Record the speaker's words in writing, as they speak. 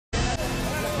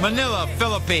Manila,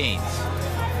 Philippines.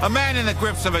 A man in the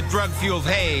grips of a drug-fueled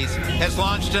haze has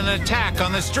launched an attack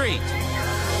on the street.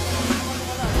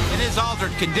 In his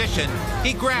altered condition,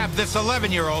 he grabbed this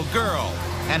 11-year-old girl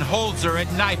and holds her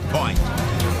at knife point.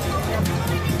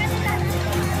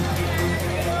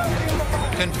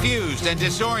 Confused and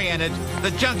disoriented, the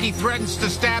junkie threatens to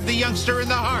stab the youngster in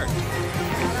the heart.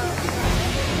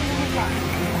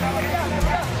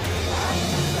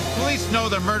 Police know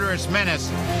the murderous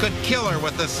menace could kill her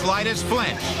with the slightest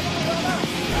flinch.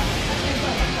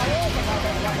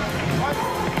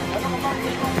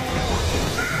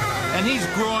 And he's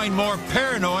growing more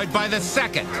paranoid by the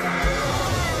second.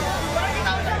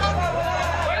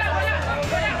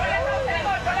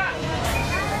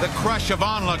 The crush of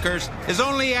onlookers is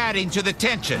only adding to the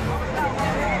tension.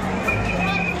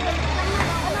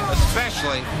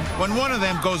 Especially when one of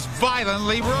them goes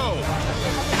violently rogue.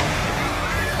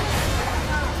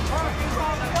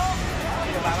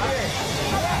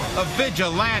 A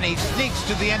vigilante sneaks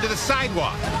to the end of the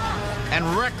sidewalk and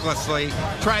recklessly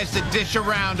tries to dish a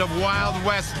round of Wild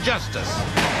West justice.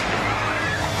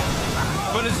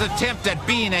 But his attempt at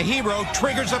being a hero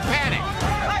triggers a panic.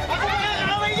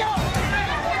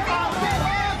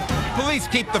 Police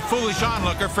keep the foolish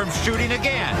onlooker from shooting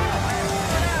again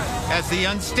as the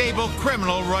unstable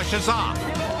criminal rushes off,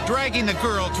 dragging the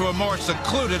girl to a more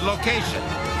secluded location.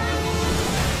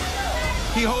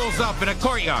 He holes up in a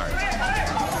courtyard,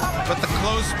 but the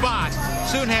closed spot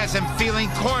soon has him feeling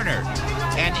cornered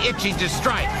and itching to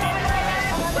strike.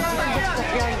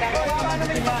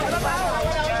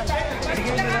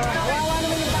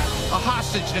 A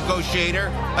hostage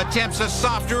negotiator attempts a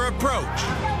softer approach.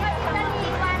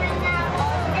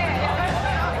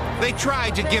 They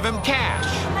tried to give him cash.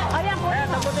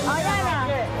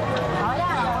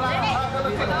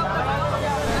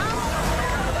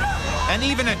 And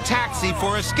even a taxi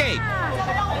for escape.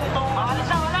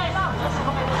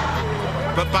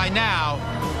 But by now,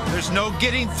 there's no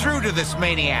getting through to this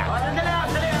maniac.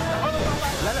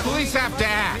 Police have to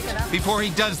act before he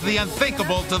does the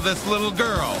unthinkable to this little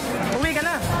girl.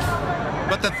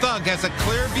 But the thug has a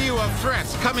clear view of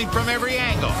threats coming from every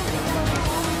angle.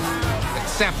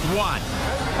 Except one.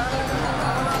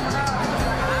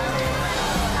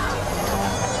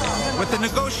 With the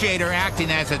negotiator acting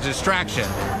as a distraction,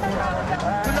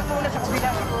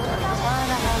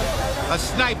 a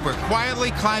sniper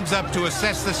quietly climbs up to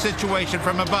assess the situation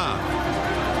from above.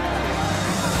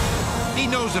 He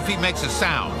knows if he makes a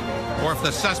sound, or if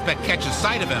the suspect catches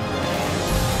sight of him,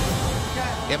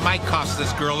 it might cost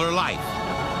this girl her life.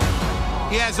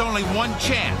 He has only one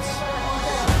chance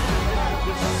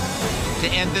to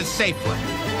end this safely.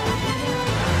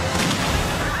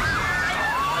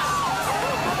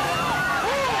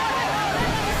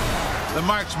 The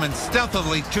marksman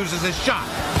stealthily chooses his shot.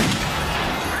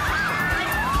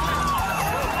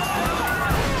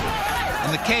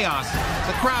 In the chaos,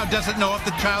 the crowd doesn't know if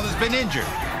the child has been injured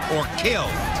or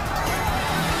killed.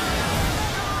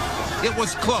 It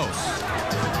was close.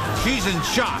 She's in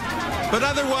shock, but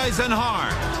otherwise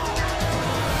unharmed.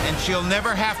 And she'll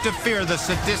never have to fear the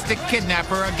sadistic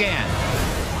kidnapper again.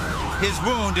 His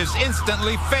wound is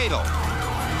instantly fatal.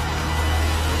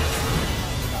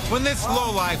 When this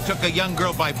lowlife took a young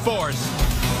girl by force,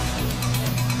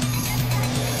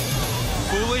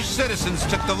 foolish citizens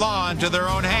took the law into their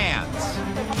own hands.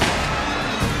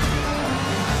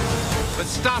 But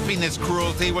stopping this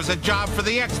cruelty was a job for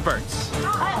the experts.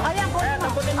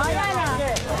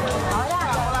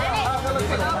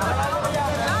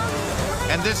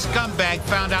 And this scumbag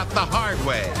found out the hard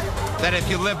way that if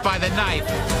you live by the knife,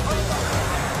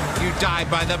 you die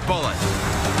by the bullet.